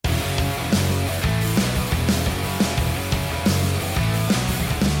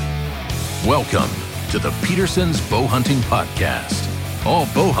Welcome to the Peterson's Bow Hunting Podcast. All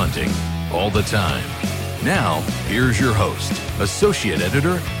bow hunting, all the time. Now, here's your host, Associate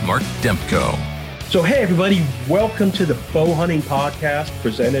Editor Mark Demko. So, hey, everybody, welcome to the Bow Hunting Podcast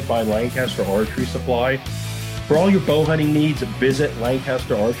presented by Lancaster Archery Supply. For all your bow hunting needs, visit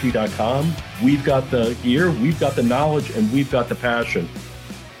lancasterarchery.com. We've got the gear, we've got the knowledge, and we've got the passion.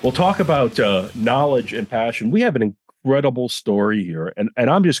 We'll talk about knowledge and passion. We have an incredible story here, and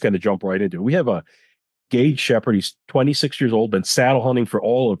I'm just going to jump right into it. We have a Gage Shepard. He's 26 years old, been saddle hunting for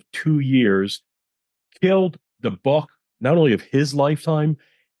all of 2 years, killed the buck, not only of his lifetime,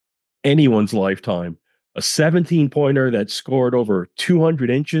 anyone's lifetime. A 17-pointer that scored over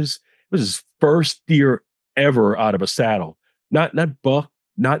 200 inches. It was his first deer ever out of a saddle. Not buck,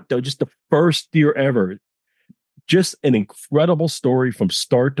 not just the first deer ever. Just an incredible story from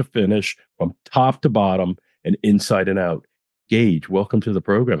start to finish, from top to bottom and inside and out. Gage, welcome to the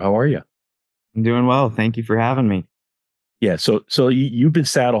program. How are you? I'm doing well. Thank you for having me. Yeah, so you've been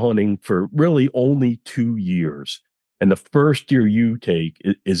saddle hunting for really only 2 years. And the first deer you take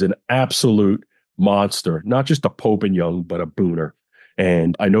is an absolute monster, not just a Pope and Young, but a booner.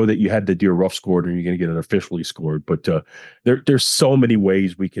 And I know that you had the deer rough scored and you're going to get it officially scored, but there's so many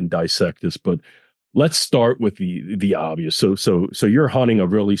ways we can dissect this. But let's start with the obvious. So you're hunting a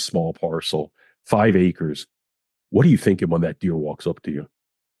really small parcel, 5 acres. What are you thinking when that deer walks up to you?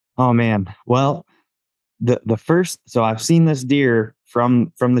 Oh man. Well, the first, so I've seen this deer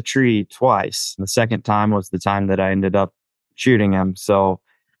from the tree twice. The second time was the time that I ended up shooting him. So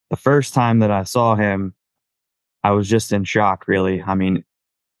the first time that I saw him, I was just in shock, really. I mean,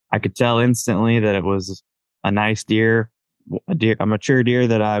 I could tell instantly that it was a nice deer, a mature deer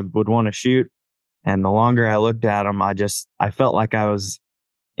that I would want to shoot. And the longer I looked at him, I felt like I was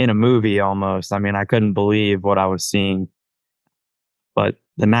in a movie almost. I mean, I couldn't believe what I was seeing. But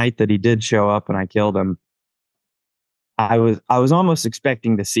the night that he did show up and I killed him, I was almost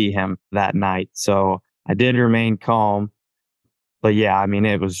expecting to see him that night. So I did remain calm. But yeah, I mean,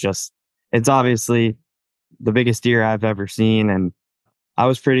 it's obviously the biggest deer I've ever seen. And I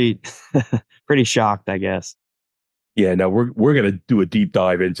was pretty shocked, I guess. Yeah, now we're going to do a deep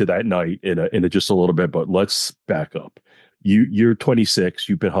dive into that night in just a little bit, but let's back up. You're 26,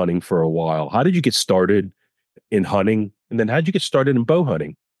 you've been hunting for a while. How did you get started in hunting? And then how did you get started in bow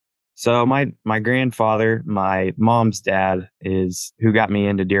hunting? So my grandfather, my mom's dad, is who got me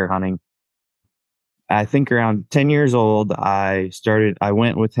into deer hunting. I think around 10 years old, I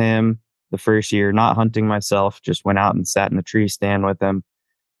went with him the first year, not hunting myself, just went out and sat in the tree stand with him,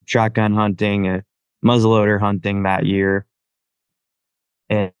 shotgun hunting, muzzleloader hunting that year.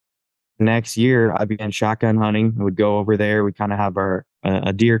 And next year I began shotgun hunting. We would go over there. We kind of have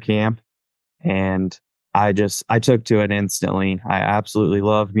a deer camp, and I took to it instantly. I absolutely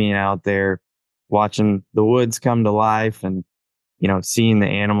loved being out there, watching the woods come to life and, seeing the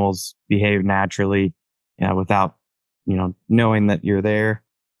animals behave naturally, without, knowing that you're there.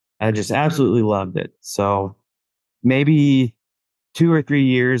 I just absolutely loved it. So maybe 2 or 3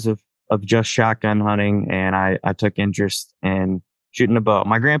 years of just shotgun hunting, and I took interest in shooting a bow.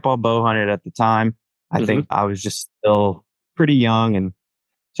 My grandpa bow hunted at the time. I think I was just still pretty young, and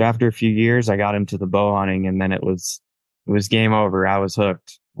so after a few years, I got into the bow hunting, and then it was game over. I was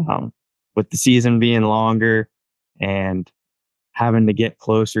hooked. With the season being longer and having to get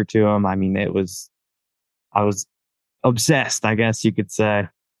closer to them, I mean, I was obsessed, I guess you could say.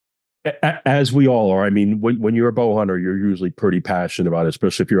 As we all are. I mean, when you're a bow hunter, you're usually pretty passionate about it,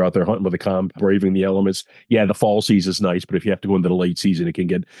 especially if you're out there hunting with a comp, braving the elements. Yeah, the fall season is nice, but if you have to go into the late season, it can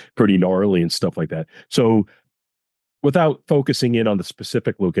get pretty gnarly and stuff like that. So without focusing in on the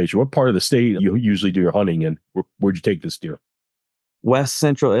specific location, what part of the state you usually do your hunting in? Where'd you take this deer? West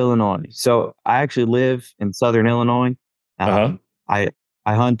Central Illinois. So I actually live in Southern Illinois. I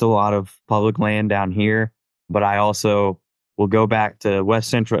hunt a lot of public land down here, but I also will go back to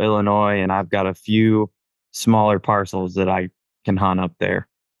West Central Illinois, and I've got a few smaller parcels that I can hunt up there.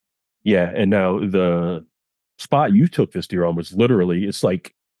 Yeah, and now the spot you took this deer on was literally, it's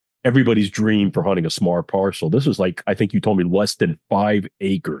like everybody's dream for hunting a small parcel. This was like, I think you told me, less than 5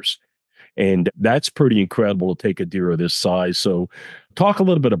 acres. And that's pretty incredible to take a deer of this size. So talk a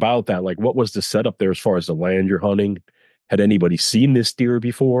little bit about that. Like, what was the setup there as far as the land you're hunting? Had anybody seen this deer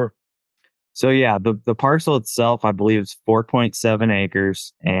before? So yeah, the parcel itself, I believe, is 4.7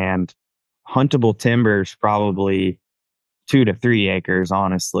 acres, and huntable timber is probably 2 to 3 acres,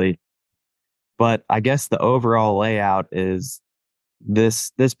 honestly. But I guess the overall layout is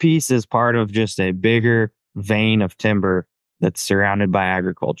this piece is part of just a bigger vein of timber that's surrounded by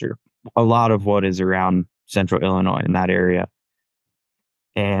agriculture. A lot of what is around Central Illinois in that area.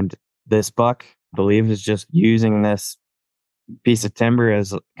 And this buck, I believe, is just using this piece of timber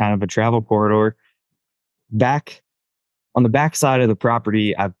as kind of a travel corridor. Back on the back side of the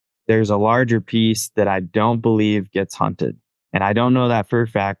property, there's a larger piece that I don't believe gets hunted. And I don't know that for a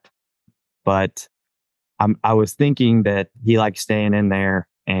fact, but I was thinking that he likes staying in there,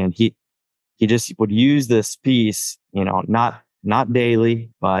 and he just would use this piece, not daily,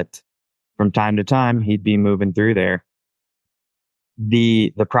 but from time to time he'd be moving through there.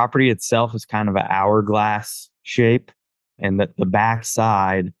 The property itself is kind of an hourglass shape, and the back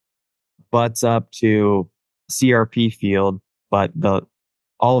side butts up to CRP field, but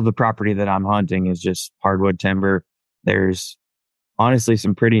all of the property that I'm hunting is just hardwood timber. There's honestly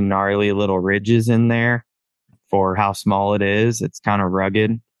some pretty gnarly little ridges in there for how small it is. It's kind of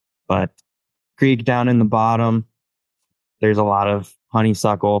rugged, but creek down in the bottom. There's a lot of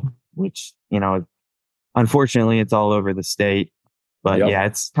honeysuckle, which, unfortunately it's all over the state, but Yep. Yeah,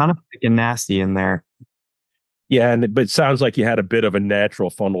 it's kind of thick and nasty in there. Yeah, but it sounds like you had a bit of a natural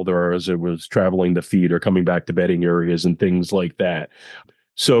funnel there as it was traveling the feed or coming back to bedding areas and things like that.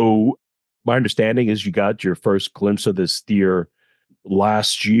 So my understanding is you got your first glimpse of this deer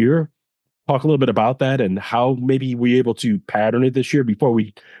last year. Talk a little bit about that and how maybe we were able to pattern it this year. Before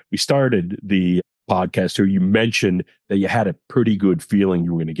we started the podcast here, you mentioned that you had a pretty good feeling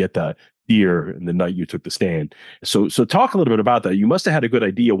you were going to get that deer in the night you took the stand. So talk a little bit about that. You must have had a good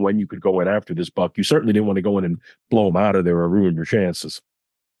idea when you could go in after this buck. You certainly didn't want to go in and blow him out of there or ruin your chances.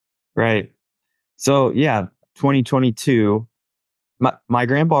 Right. So yeah, 2022, my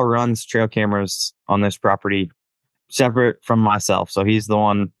grandpa runs trail cameras on this property separate from myself. So he's the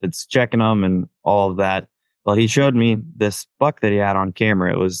one that's checking them and all of that. Well, he showed me this buck that he had on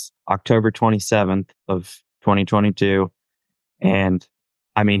camera. It was October 27th of 2022. And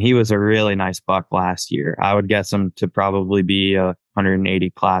I mean, he was a really nice buck last year. I would guess him to probably be a 180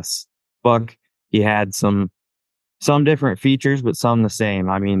 class buck. He had some different features, but some the same.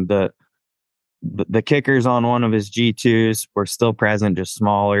 I mean, the kickers on one of his G2s were still present, just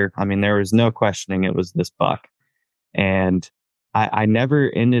smaller. I mean, there was no questioning it was this buck. And I never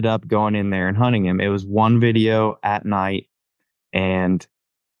ended up going in there and hunting him. It was one video at night. And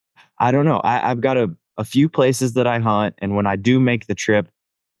I don't know. I've got a few places that I hunt. And when I do make the trip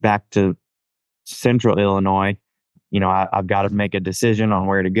back to central Illinois, I've got to make a decision on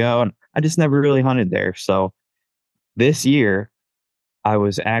where to go. And I just never really hunted there. So this year, I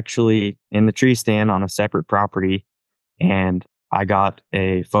was actually in the tree stand on a separate property, and I got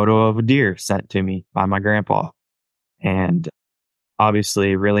a photo of a deer sent to me by my grandpa. And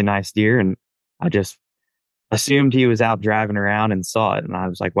obviously a really nice deer. And I just assumed he was out driving around and saw it. And I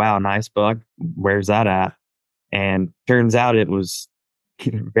was like, wow, nice buck. Where's that at? And turns out it was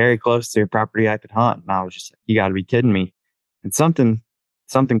very close to a property I could hunt. And I was just like, you got to be kidding me. And something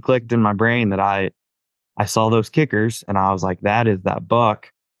clicked in my brain that I saw those kickers, and I was like, that is that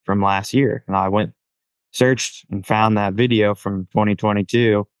buck from last year. And I went, searched, and found that video from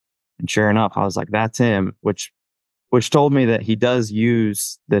 2022. And sure enough, I was like, that's him, which told me that he does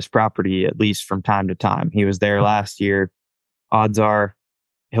use this property at least from time to time. He was there last year. Odds are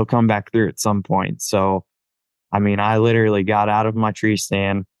he'll come back through at some point. So, I mean, I literally got out of my tree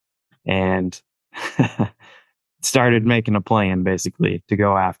stand and started making a plan basically to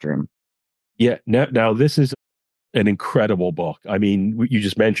go after him. Yeah. Now this is an incredible buck. I mean, you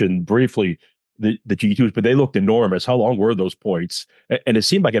just mentioned briefly the G2s, but they looked enormous. How long were those points? And it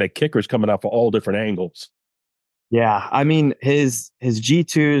seemed like it had kickers coming out for all different angles. Yeah, I mean, his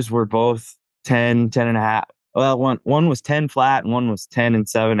G2s were both 10 and a half. Well, one was 10 flat and one was 10 and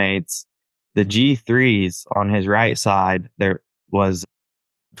 7/8. The G3s on his right side, there was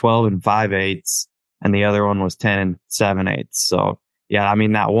 12 and 5/8, and the other one was 10 and 7/8. So yeah, I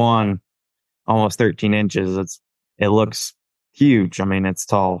mean, that one almost 13 inches. It looks huge. I mean, it's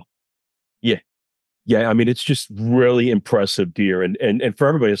tall. Yeah. I mean, it's just really impressive deer. And for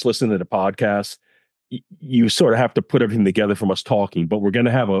everybody that's listening to the podcast, you sort of have to put everything together from us talking, but we're going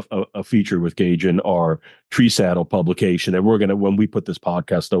to have a feature with Gage in our Tree Saddle publication. And when we put this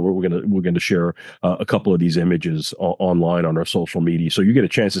podcast over, we're going to share a couple of these images online on our social media. So you get a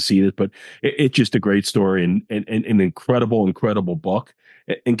chance to see this, but it's just a great story and an incredible buck.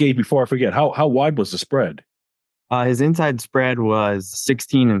 And Gage, before I forget, how wide was the spread? His inside spread was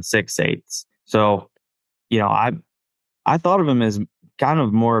 16 and 6/8. So, I thought of him as kind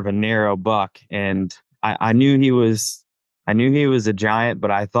of more of a narrow buck, and I knew he was a giant,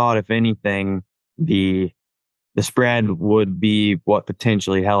 but I thought if anything, the spread would be what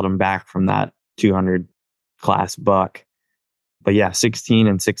potentially held him back from that 200 class buck. But yeah, 16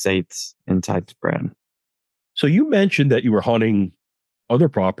 and 6/8 inside spread. So you mentioned that you were hunting other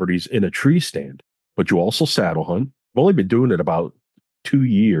properties in a tree stand, but you also saddle hunt. I've only been doing it about 2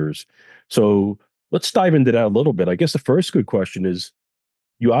 years. So let's dive into that a little bit. I guess the first good question is,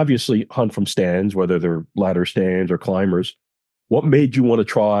 you obviously hunt from stands, whether they're ladder stands or climbers. What made you want to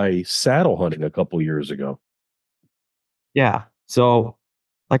try saddle hunting a couple years ago? Yeah. So,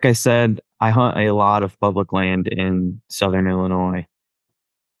 like I said, I hunt a lot of public land in Southern Illinois.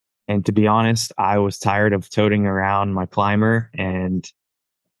 And to be honest, I was tired of toting around my climber and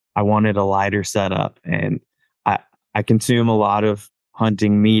I wanted a lighter setup. And I consume a lot of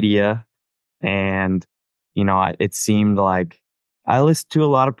hunting media. And, it seemed like I listened to a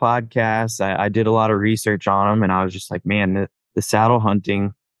lot of podcasts. I did a lot of research on them. And I was just like, man, the saddle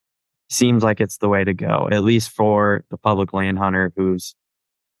hunting seems like it's the way to go, at least for the public land hunter who's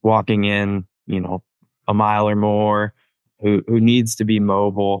walking in, a mile or more, who needs to be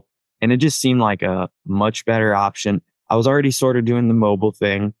mobile. And it just seemed like a much better option. I was already sort of doing the mobile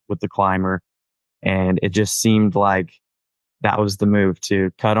thing with the climber, and it just seemed like that was the move,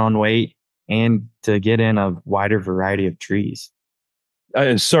 to cut on weight and to get in a wider variety of trees.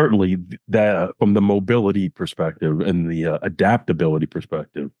 And certainly that from the mobility perspective and the adaptability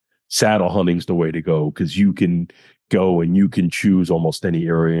perspective, saddle hunting's the way to go, because you can go and you can choose almost any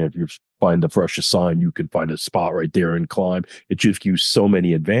area. If you find the freshest sign, you can find a spot right there and climb. It just gives you so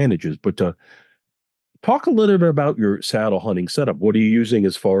many advantages. But to talk a little bit about your saddle hunting setup, what are you using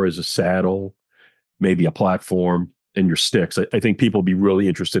as far as a saddle, maybe a platform, and your sticks? I think people will be really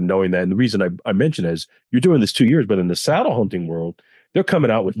interested in knowing that. And the reason I mention it is you're doing this 2 years, but in the saddle hunting world, they're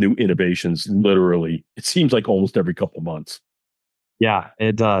coming out with new innovations. Literally, it seems like almost every couple of months. Yeah,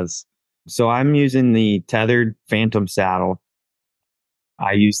 it does. So I'm using the tethered Phantom saddle.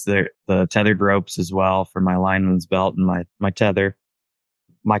 I use the tethered ropes as well for my lineman's belt and my tether.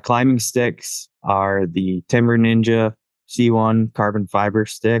 My climbing sticks are the Timber Ninja C1 carbon fiber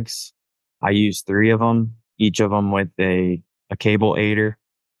sticks. I use 3 of them, each of them with a cable aider.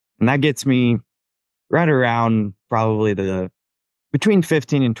 And that gets me right around probably between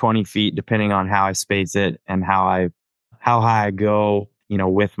 15 and 20 feet, depending on how I space it and how high I go,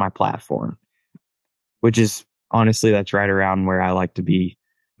 with my platform, which is honestly, that's right around where I like to be.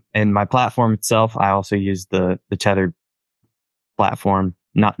 And my platform itself, I also use the tethered platform,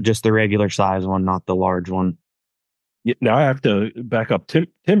 not just the regular size one, not the large one. Yeah, now I have to back up.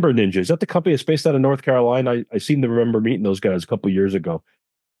 Timber Ninja, is that the company that's based out of North Carolina? I seem to remember meeting those guys a couple of years ago.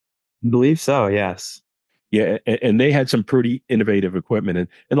 I believe so, yes. Yeah, and they had some pretty innovative equipment.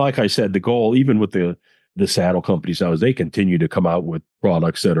 And like I said, the goal, even with the saddle companies now, is they continue to come out with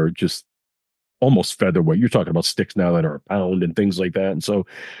products that are just almost featherweight. You're talking about sticks now that are a pound and things like that. And so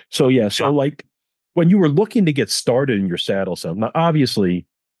like when you were looking to get started in your saddle setup, now obviously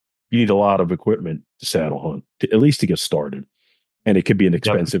you need a lot of equipment to saddle hunt, at least to get started. And it could be an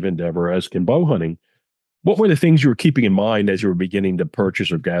expensive endeavor, as can bow hunting. What were the things you were keeping in mind as you were beginning to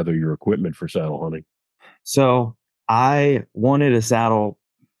purchase or gather your equipment for saddle hunting? So I wanted a saddle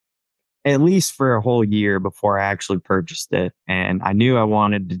at least for a whole year before I actually purchased it. And I knew I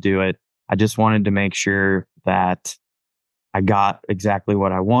wanted to do it. I just wanted to make sure that I got exactly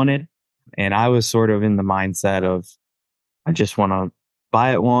what I wanted. And I was sort of in the mindset of, I just want to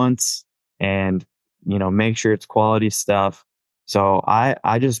buy it once and, make sure it's quality stuff. So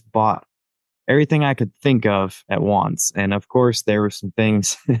I just bought everything I could think of at once. And of course, there were some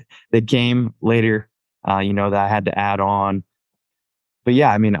things that came later, that I had to add on. But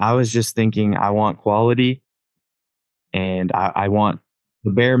yeah, I was just thinking, I want quality and I want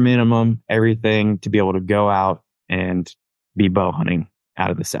the bare minimum, everything to be able to go out and be bow hunting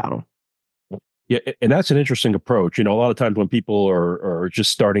out of the saddle. Yeah, and that's an interesting approach. A lot of times when people are just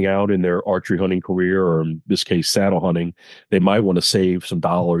starting out in their archery hunting career, or in this case, saddle hunting, they might want to save some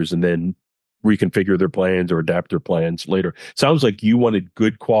dollars and then reconfigure their plans or adapt their plans later. Sounds like you wanted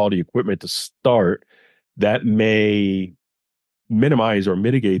good quality equipment to start that may minimize or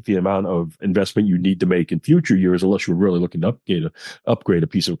mitigate the amount of investment you need to make in future years, unless you're really looking to upgrade a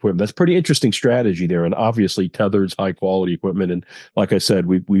piece of equipment. That's pretty interesting strategy there. And obviously tethered's high quality equipment. And like I said,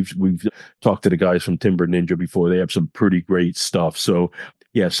 we've talked to the guys from Timber Ninja before. They have some pretty great stuff. So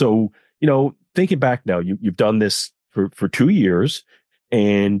yeah. So, thinking back now, you've done this for 2 years,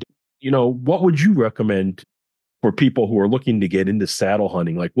 and, what would you recommend for people who are looking to get into saddle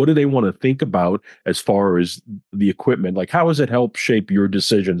hunting? Like, what do they want to think about as far as the equipment? Like, how has it helped shape your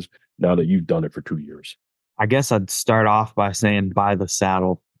decisions now that you've done it for 2 years? I guess I'd start off by saying, buy the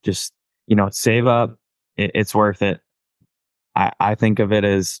saddle. Just, save up. It's worth it. I think of it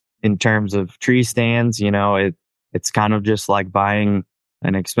as, in terms of tree stands, it's kind of just like buying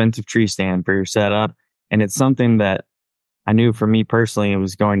an expensive tree stand for your setup. And it's something that I knew for me personally, it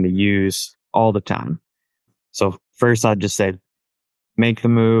was going to use all the time. So first I'd just say, make the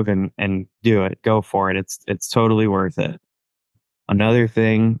move and do it. Go for it. It's totally worth it. Another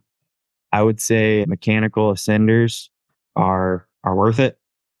thing, I would say mechanical ascenders are worth it.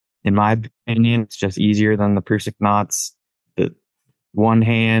 In my opinion, it's just easier than the Prusik knots. The one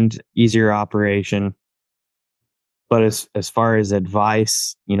hand, easier operation. But as far as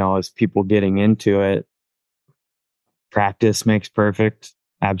advice, as people getting into it, practice makes perfect.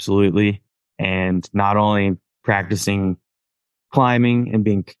 Absolutely. And not only practicing climbing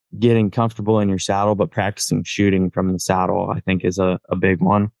and getting comfortable in your saddle, but practicing shooting from the saddle, I think is a big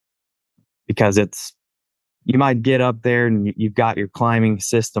one, because you might get up there and you've got your climbing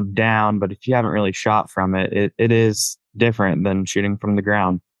system down, but if you haven't really shot from it is different than shooting from the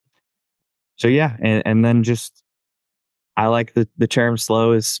ground. So yeah. And then just, I like the term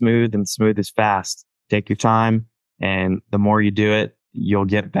slow is smooth and smooth is fast. Take your time. And the more you do it, you'll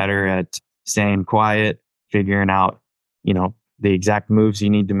get better at staying quiet, figuring out, the exact moves you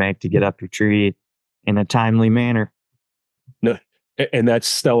need to make to get up your tree in a timely manner. No, and that's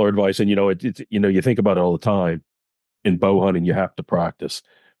stellar advice. And, it's you think about it all the time. In bow hunting, you have to practice,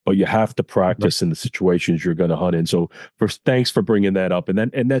 but you have to practice in the situations you're going to hunt in. So thanks for bringing that up.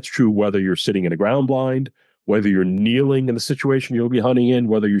 And that's true whether you're sitting in a ground blind, whether you're kneeling in the situation you'll be hunting in,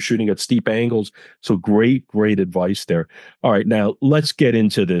 whether you're shooting at steep angles. So great advice there. All right, now let's get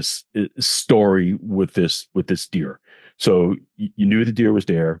into this story with this deer. So you knew the deer was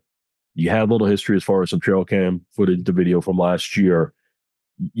there. You had a little history as far as some trail cam footage, the video from last year.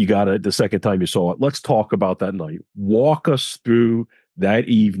 You got it the second time you saw it. Let's talk about that night. Walk us through that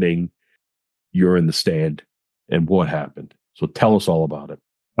evening. You're in the stand and what happened. So tell us all about it.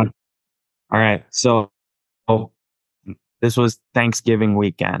 All right. So this was Thanksgiving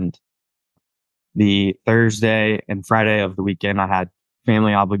weekend. The Thursday and Friday of the weekend, I had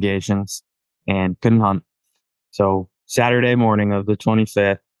family obligations and couldn't hunt. So Saturday morning of the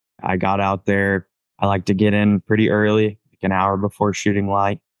 25th, I got out there. I like to get in pretty early, like an hour before shooting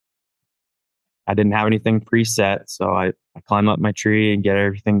light. I didn't have anything preset, so I climb up my tree and get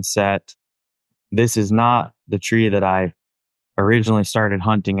everything set. This is not the tree that I originally started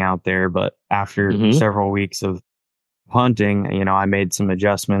hunting out there, but after several weeks of hunting, I made some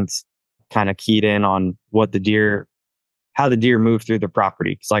adjustments, kind of keyed in on how the deer moved through the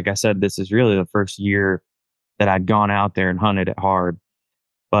property. Because like I said, this is really the first year that I'd gone out there and hunted it hard.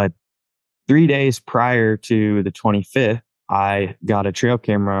 But 3 days prior to the 25th, I got a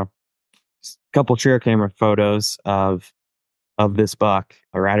couple trail camera photos of this buck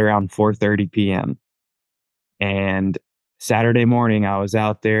right around 4:30 p.m. And Saturday morning, I was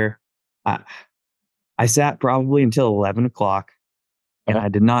out there. I sat probably until 11 o'clock, and I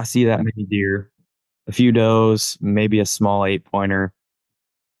did not see that many deer. A few does, maybe a small 8-pointer.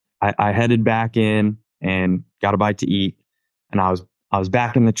 I headed back in and got a bite to eat, and I was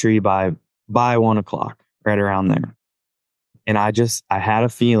back in the tree by 1 o'clock, right around there. And I had a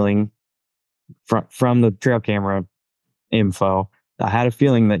feeling from the trail camera info, I had a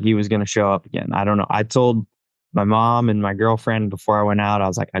feeling that he was going to show up again. I don't know. I told my mom and my girlfriend before I went out, I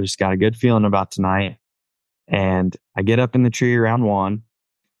was like, I just got a good feeling about tonight. And I get up in the tree around 1,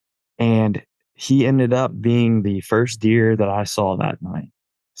 and he ended up being the first deer that I saw that night.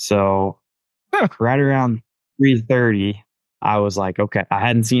 So right around 3:30, I was like, okay, I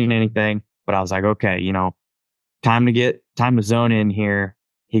hadn't seen anything, but I was like, okay, time to zone in here.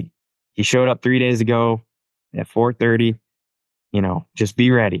 He showed up 3 days ago at 4:30, just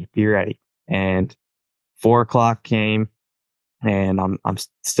be ready. And 4 o'clock came, and I'm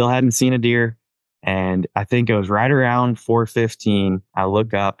still hadn't seen a deer. And I think it was right around 4:15. I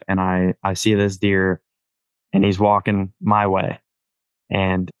look up and I see this deer, and he's walking my way.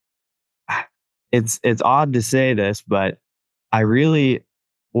 And it's odd to say this, but I really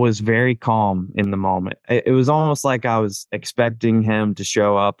was very calm in the moment. It was almost like I was expecting him to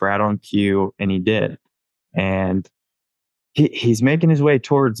show up right on cue, and he did. And he's making his way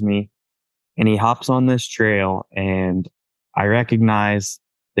towards me, and he hops on this trail, and I recognize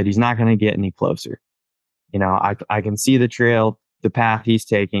that he's not going to get any closer. I can see the trail, the path he's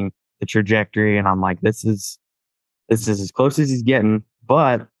taking, the trajectory, and I'm like, this is as close as he's getting,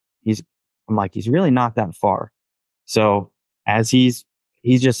 but I'm like, he's really not that far. So as he's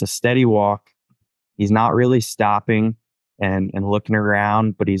just a steady walk, he's not really stopping and looking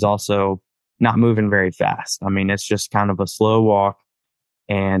around, but he's also not moving very fast. I mean, it's just kind of a slow walk.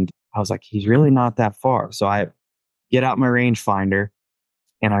 And I was like, he's really not that far. So I get out my rangefinder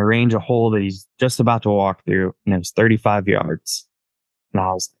and I range a hole that he's just about to walk through, and it was 35 yards. And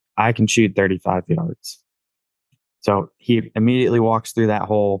I can shoot 35 yards. So he immediately walks through that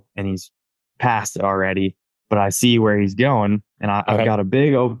hole and he's past it already, but I see where he's going and I've got a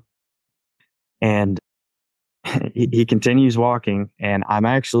big open, and he continues walking, and I'm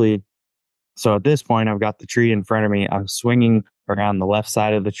actually, so at this point, I've got the tree in front of me. I'm swinging around the left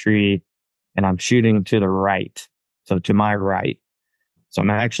side of the tree and I'm shooting to the right. So to my right. So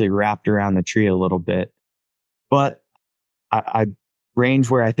I'm actually wrapped around the tree a little bit, but I range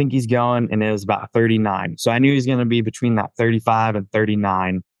where I think he's going, and it was about 39. So I knew he's going to be between that 35 and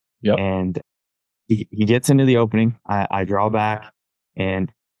 39. Yep. And he gets into the opening. I draw back,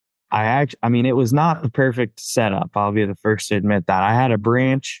 and I mean, it was not the perfect setup. I'll be the first to admit that. I had a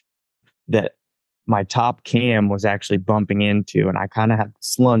branch that my top cam was actually bumping into, and I kind of had to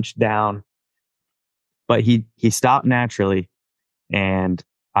slunch down, but he stopped naturally, and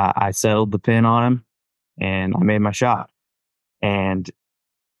I settled the pin on him and I made my shot. And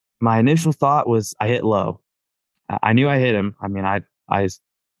my initial thought was I hit low. I knew I hit him. I mean,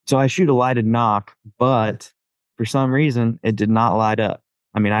 so I shoot a lighted knock, but for some reason it did not light up.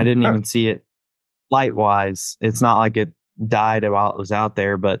 I mean, I didn't even see it light wise. It's not like it died while it was out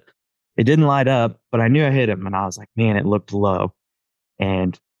there, but it didn't light up, but I knew I hit him, and I was like, man, it looked low.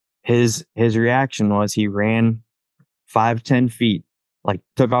 And his reaction was he ran 5-10 feet, like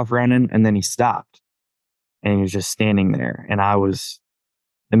took off running, and then he stopped and he was just standing there. And I was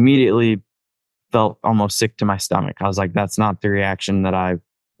immediately felt almost sick to my stomach. I was like, that's not the reaction that I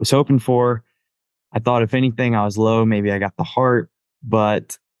was hoping for. I thought if anything, I was low. Maybe I got the heart,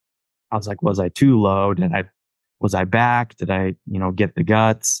 but I was like, was I too low? Was I back? Did I, get the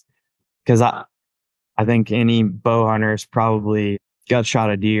guts? Because I think any bow hunters probably gut shot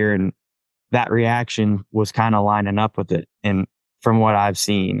a deer, and that reaction was kind of lining up with it. And from what I've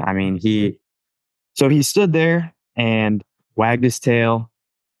seen, I mean, he stood there and wagged his tail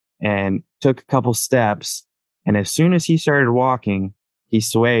and took a couple steps. And as soon as he started walking, he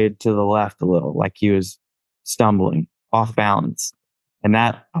swayed to the left a little, like he was stumbling off balance. And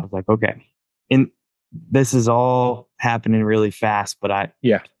that, I was like, okay. And this is all happening really fast, but I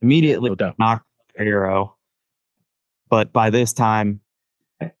immediately knocked the arrow. But by this time,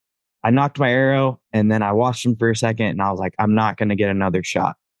 I knocked my arrow, and then I watched him for a second, and I was like, I'm not going to get another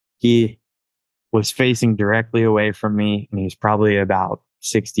shot. He was facing directly away from me, and he's probably about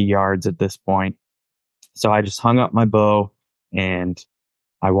 60 yards at this point. So I just hung up my bow and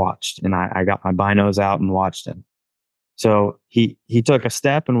I watched, and I got my binos out and watched him. So he took a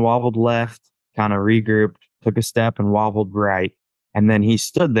step and wobbled left, kind of regrouped, took a step and wobbled right. And then he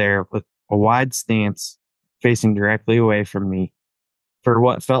stood there with a wide stance facing directly away from me for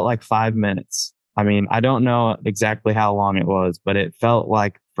what felt like 5 minutes. I mean, I don't know exactly how long it was, but it felt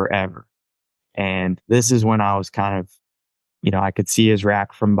like forever. And this is when I was kind of, I could see his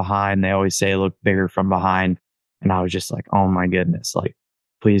rack from behind. They always say it looked bigger from behind. And I was just like, oh my goodness, like,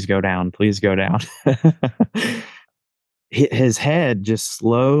 please go down, please go down. His head just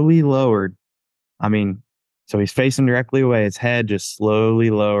slowly lowered. I mean, so he's facing directly away. His head just slowly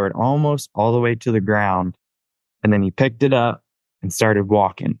lowered almost all the way to the ground. And then he picked it up and started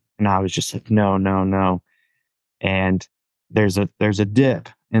walking. And I was just like, no, no, no. And there's a dip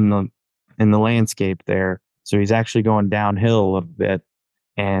in the landscape there. So he's actually going downhill a little bit,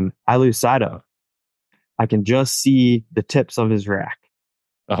 and I lose sight of him. I can just see the tips of his rack.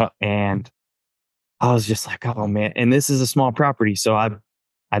 And I was just like, oh man. And this is a small property, so I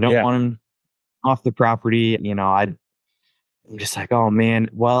don't want him off the property. I'm just like, oh man.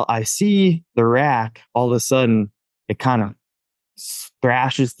 Well, I see the rack. All of a sudden, it kind of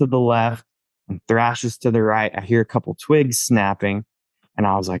thrashes to the left and thrashes to the right. I hear a couple twigs snapping, and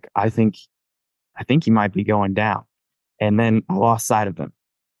I was like, I think he might be going down. And then I lost sight of him.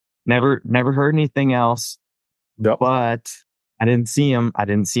 Never heard anything else. Yep. But I didn't see him. I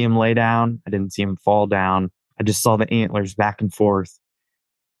didn't see him lay down. I didn't see him fall down. I just saw the antlers back and forth.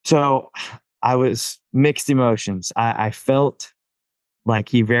 So I was mixed emotions. I felt like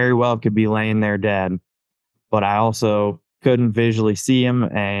he very well could be laying there dead, but I also couldn't visually see him.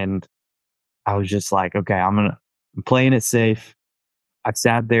 And I was just like, okay, I'm playing it safe. I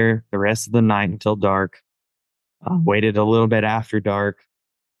sat there the rest of the night until dark. Waited a little bit after dark.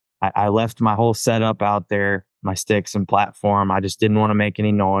 I left my whole setup out there, my sticks and platform. I just didn't want to make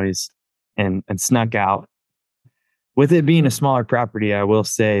any noise, and snuck out. With it being a smaller property, I will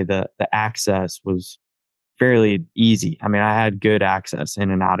say that the access was fairly easy. I mean, I had good access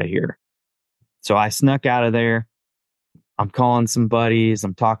in and out of here. So I snuck out of there. I'm calling some buddies.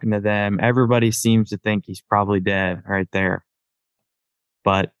 I'm talking to them. Everybody seems to think he's probably dead right there.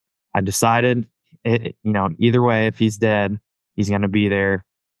 But I decided, either way, if he's dead, he's going to be there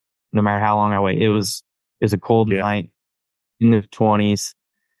no matter how long I wait. It was It was a cold night in the 20s.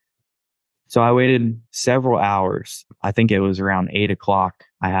 So I waited several hours. I think it was around 8 o'clock.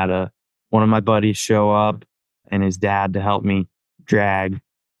 I had one of my buddies show up and his dad to help me drag.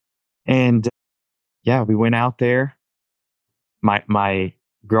 And yeah, we went out there. My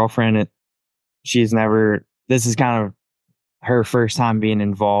girlfriend, this is kind of her first time being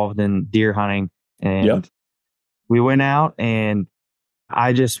involved in deer hunting. And we went out and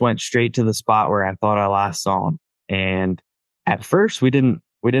I just went straight to the spot where I thought I last saw him. And at first we didn't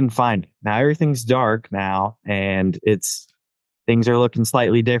find it. Now everything's dark now and things are looking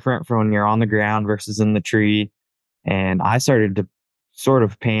slightly different from when you're on the ground versus in the tree. And I started to sort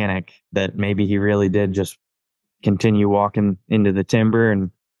of panic that maybe he really did just continue walking into the timber and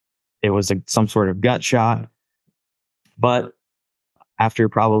it was some sort of gut shot. But after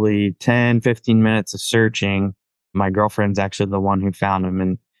probably 10, 15 minutes of searching, my girlfriend's actually the one who found him.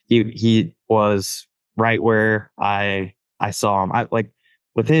 And he was right where I saw him.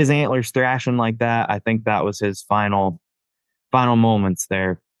 With his antlers thrashing like that, I think that was his final moments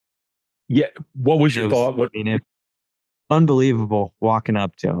there. Yeah. What was your thought? Unbelievable walking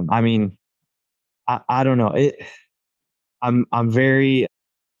up to him. I mean, I don't know.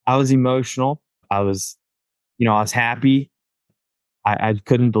 I was emotional. I was happy. I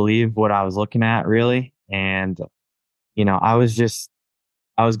couldn't believe what I was looking at really. And, I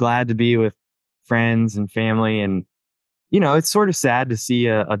was glad to be with friends and family. And, it's sort of sad to see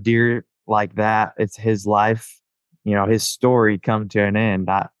a deer like that. It's his life, his story come to an end.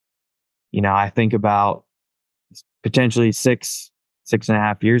 I think about potentially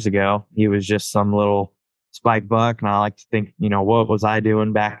 6.5 years ago, he was just some little spike buck. And I like to think, what was I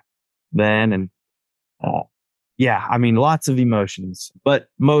doing back then? And, lots of emotions, but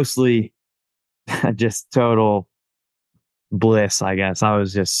mostly just total bliss, I guess. I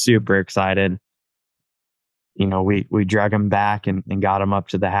was just super excited. We drug him back and got him up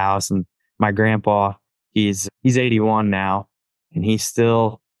to the house. And my grandpa, he's 81 now, and he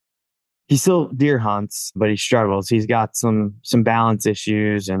still deer hunts, but he struggles. He's got some balance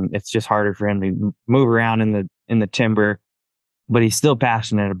issues, and it's just harder for him to move around in the timber, but he's still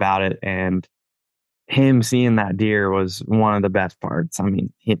passionate about it. And him seeing that deer was one of the best parts. I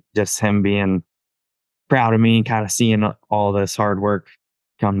mean, him being proud of me, kind of seeing all this hard work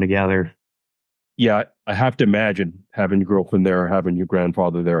come together. Yeah, I have to imagine having your girlfriend there, having your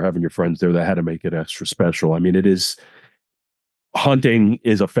grandfather there, having your friends there, that had to make it extra special. I mean, hunting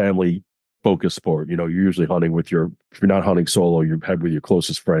is a family focused sport. You're usually hunting if you're not hunting solo, you're with your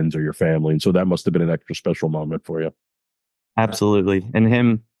closest friends or your family. And so that must have been an extra special moment for you. Absolutely. And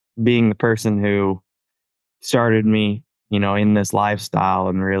him being the person who started me, in this lifestyle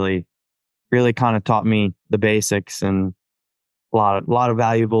and really, really kind of taught me the basics and a lot of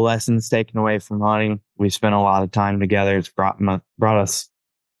valuable lessons taken away from hunting. We spent a lot of time together. It's brought us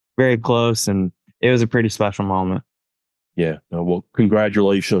very close, and it was a pretty special moment. Yeah. Well,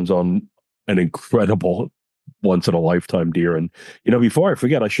 congratulations on an incredible once in a lifetime deer. And, before I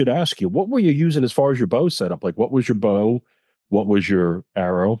forget, I should ask you, what were you using as far as your bow setup? Like, what was your bow? What was your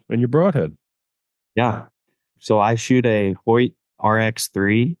arrow and your broadhead? Yeah. So I shoot a Hoyt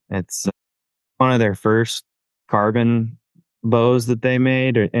RX3. It's one of their first carbon bows that they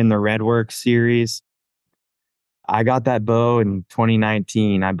made in the Redwork series. I got that bow in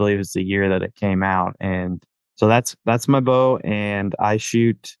 2019. I believe it's the year that it came out. And so that's my bow. And I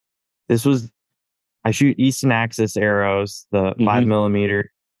shoot Easton Axis arrows, the 5mm.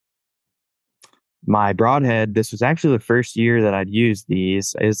 My broadhead, this was actually the first year that I'd used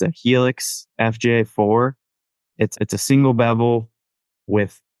these, is a Helix FJ4. It's a single bevel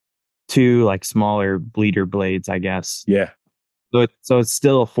with two like smaller bleeder blades, I guess. Yeah. So it's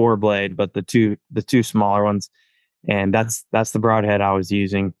still a 4-blade, but the two smaller ones, and that's the broadhead I was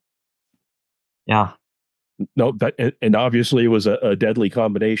using. Yeah. No, and obviously it was a deadly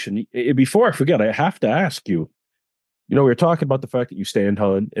combination. Before I forget, I have to ask you. We were talking about the fact that you stand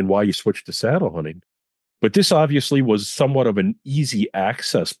hunt and why you switched to saddle hunting, but this obviously was somewhat of an easy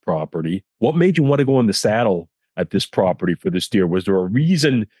access property. What made you want to go in the saddle at this property for this deer? Was there a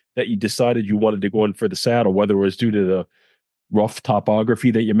reason that you decided you wanted to go in for the saddle, whether it was due to the rough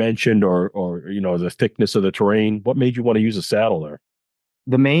topography that you mentioned or the thickness of the terrain? What made you want to use a saddle there?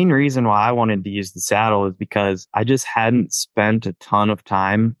 The main reason why I wanted to use the saddle is because I just hadn't spent a ton of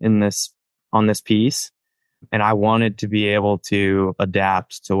time on this piece, and I wanted to be able to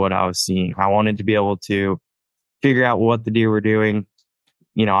adapt to what I was seeing. I wanted to be able to figure out what the deer were doing.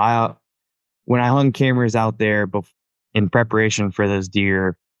 When I hung cameras out there in preparation for this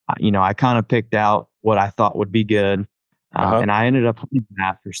deer, I kind of picked out what I thought would be good. And I ended up hunting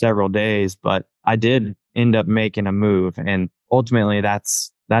that for several days, but I did end up making a move. And ultimately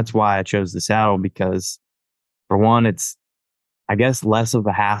that's why I chose the saddle, because for one, it's, I guess, less of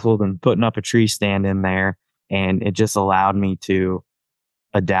a hassle than putting up a tree stand in there. And it just allowed me to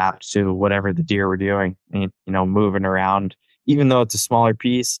adapt to whatever the deer were doing and, moving around, even though it's a smaller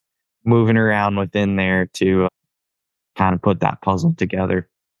piece, moving around within there to kind of put that puzzle together.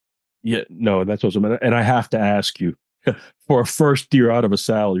 Yeah, no, that's awesome. And I have to ask you, for a first deer out of a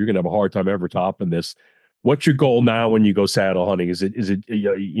saddle, you're going to have a hard time ever topping this. What's your goal now when you go saddle hunting? Is it,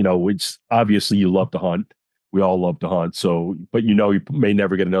 it's obviously you love to hunt. We all love to hunt. So, but you may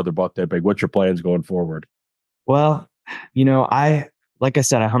never get another buck that big. What's your plans going forward? Well, like I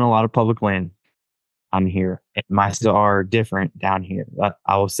said, I hunt a lot of public land on here. My styles are different down here.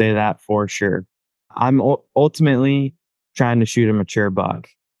 I will say that for sure. I'm ultimately trying to shoot a mature buck,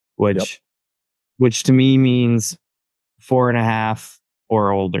 which to me means 4.5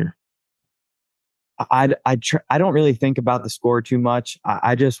 or older. I don't really think about the score too much.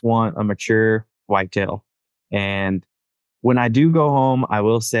 I just want a mature whitetail. And when I do go home, I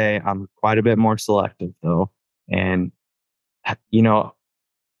will say I'm quite a bit more selective though. And,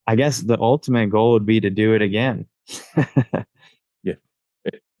 I guess the ultimate goal would be to do it again. Yeah.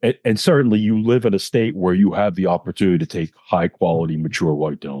 And certainly you live in a state where you have the opportunity to take high quality, mature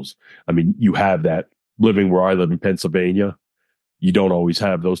whitetails. I mean, you have that. Living where I live in Pennsylvania, you don't always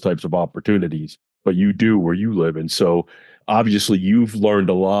have those types of opportunities, but you do where you live. And so obviously you've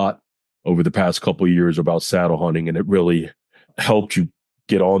learned a lot over the past couple of years about saddle hunting, and it really helped you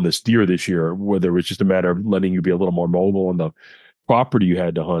get on this deer this year, whether it was just a matter of letting you be a little more mobile on the property you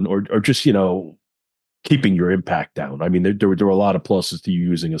had to hunt, or just, keeping your impact down. I mean, there were a lot of pluses to you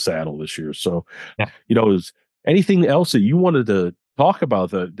using a saddle this year. So, is anything else that you wanted to talk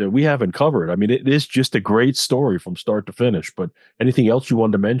about that we haven't covered? I mean, it is just a great story from start to finish, but anything else you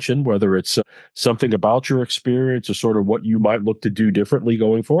wanted to mention, whether it's something about your experience or sort of what you might look to do differently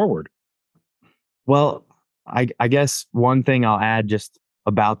going forward? Well, I guess one thing I'll add just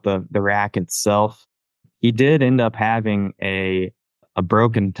about the rack itself, he did end up having a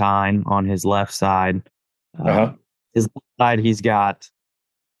broken tine on his left side. His left side,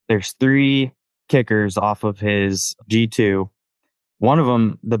 there's 3 kickers off of his G2. One of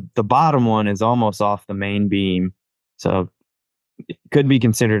them, the bottom one, is almost off the main beam, so it could be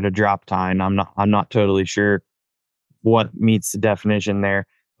considered a drop tine. I'm not totally sure what meets the definition there,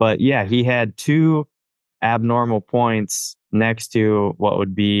 but yeah, he had 2 abnormal points next to what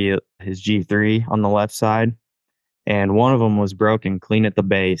would be his G3 on the left side, and one of them was broken clean at the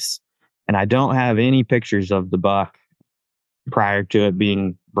base. And I don't have any pictures of the buck prior to it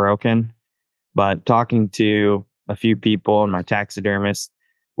being broken, but talking to a few people and my taxidermist,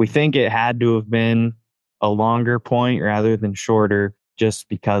 we think it had to have been a longer point rather than shorter, just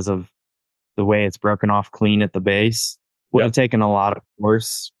because of the way it's broken off clean at the base. Would have taken a lot of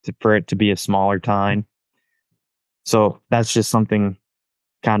force for it to be a smaller tine. So that's just something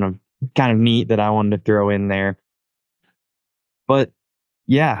kind of neat that I wanted to throw in there. But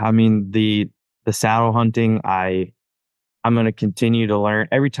yeah, I mean, the saddle hunting, I'm going to continue to learn.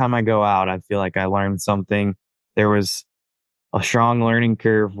 Every time I go out, I feel like I learned something. There was a strong learning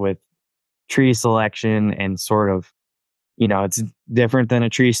curve with tree selection, and sort of, it's different than a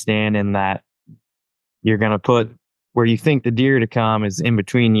tree stand in that you're going to put where you think the deer to come is in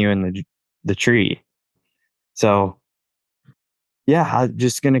between you and the tree. So yeah, I'm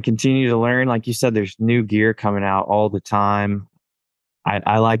just going to continue to learn. Like you said, there's new gear coming out all the time.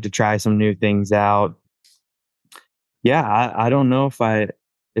 I like to try some new things out. Yeah, I don't know if I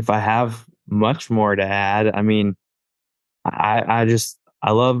have much more to add. I mean, I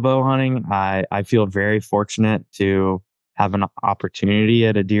love bow hunting. I feel very fortunate to have an opportunity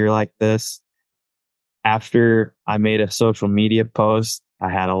at a deer like this. After I made a social media post, I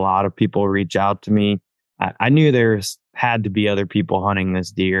had a lot of people reach out to me. I knew had to be other people hunting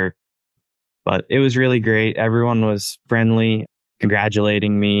this deer, but it was really great. Everyone was friendly,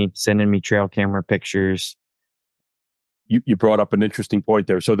 congratulating me, sending me trail camera pictures. You brought up an interesting point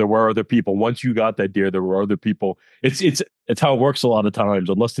there. So there were other people. Once you got that deer, there were other people. It's how it works a lot of times.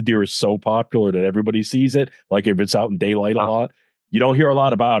 Unless the deer is so popular that everybody sees it, like if it's out in daylight a lot, you don't hear a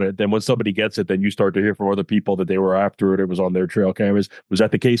lot about it. Then when somebody gets it, then you start to hear from other people that they were after it. It was on their trail cameras. Was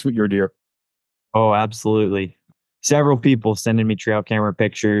that the case with your deer? Oh, absolutely. Several people sending me trail camera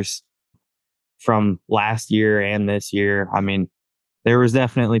pictures from last year and this year. I mean, there was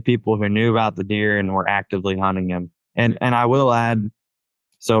definitely people who knew about the deer and were actively hunting him. And I will add,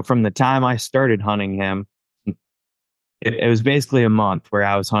 so from the time I started hunting him, it was basically a month where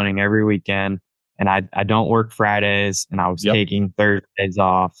I was hunting every weekend, and I don't work Fridays, and I was taking Thursdays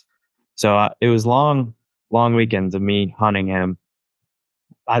off. So it was long long weekends of me hunting him.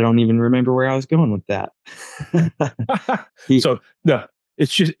 I don't even remember where I was going with that. So no,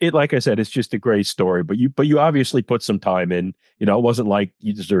 it's just like I said, it's just a great story. But you obviously put some time in. You know, it wasn't like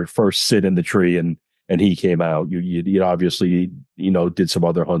you just first sit in the tree and he came out. You obviously did some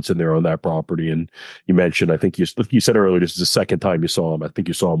other hunts in there on that property. And you mentioned, I think you said earlier, this is the second time you saw him. I think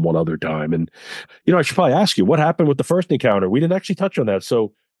you saw him one other time. And I should probably ask you what happened with the first encounter. We didn't actually touch on that.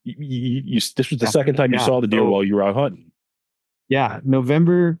 So this was the second time you saw the deer while you were out hunting. Yeah,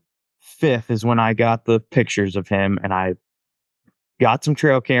 November 5th is when I got the pictures of him, and I got some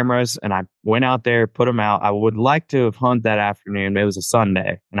trail cameras and I went out there, put them out. I would like to have hunted that afternoon, but it was a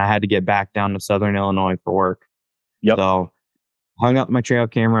Sunday and I had to get back down to Southern Illinois for work. Yep. So hung up my trail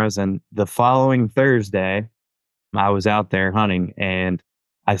cameras, and the following Thursday I was out there hunting and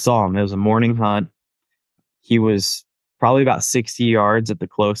I saw him. It was a morning hunt. He was probably about 60 yards at the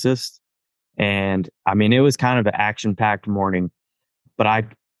closest. And I mean, it was kind of an action-packed morning. But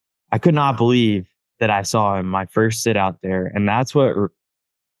I could not believe that I saw him my first sit out there. And that's what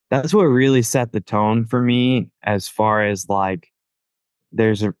really set the tone for me, as far as like,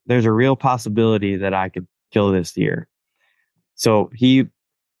 there's a real possibility that I could kill this deer. So he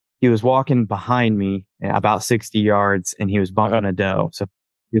was walking behind me about 60 yards and he was bumping a doe. So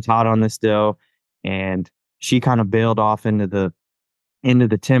he was hot on this doe and she kind of bailed off into the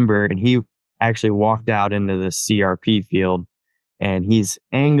timber, and he actually walked out into the CRP field. And he's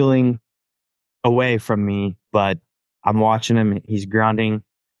angling away from me, but I'm watching him. He's grunting,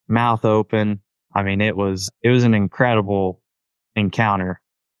 mouth open. I mean, it was an incredible encounter.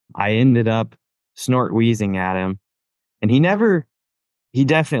 I ended up snort wheezing at him, and he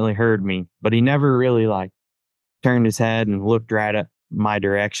definitely heard me, but he never really like turned his head and looked right at my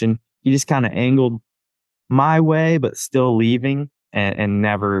direction. He just kind of angled my way, but still leaving, and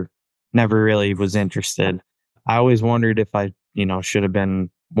never really was interested. I always wondered if I should have been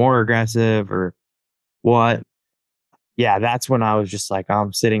more aggressive or what. Yeah, that's when I was just like,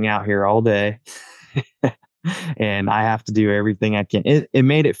 I'm sitting out here all day and I have to do everything I can. It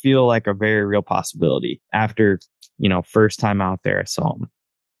made it feel like a very real possibility after, first time out there I saw him.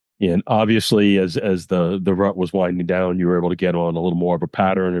 Yeah, and obviously, as the rut was winding down, you were able to get on a little more of a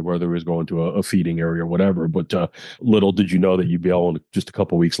pattern, and whether it was going to a feeding area or whatever. But little did you know that you'd be able to, just a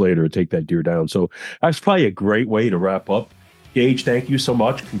couple of weeks later, take that deer down. So that's probably a great way to wrap up. Gage, thank you so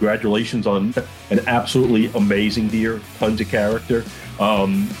much. Congratulations on an absolutely amazing deer, tons of character,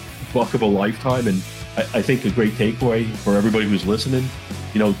 buck of a lifetime, and I think a great takeaway for everybody who's listening.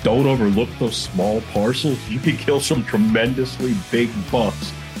 Don't overlook those small parcels. You can kill some tremendously big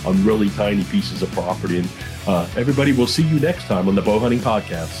bucks on really tiny pieces of property. And everybody, will see you next time on the Bow Hunting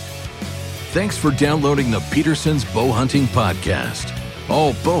Podcast. Thanks for downloading the Peterson's Bow Hunting Podcast.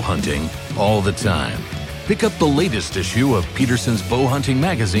 All bow hunting, all the time. Pick up the latest issue of Peterson's Bow Hunting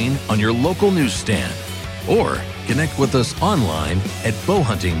magazine on your local newsstand, or connect with us online at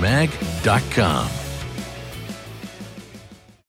bowhuntingmag.com.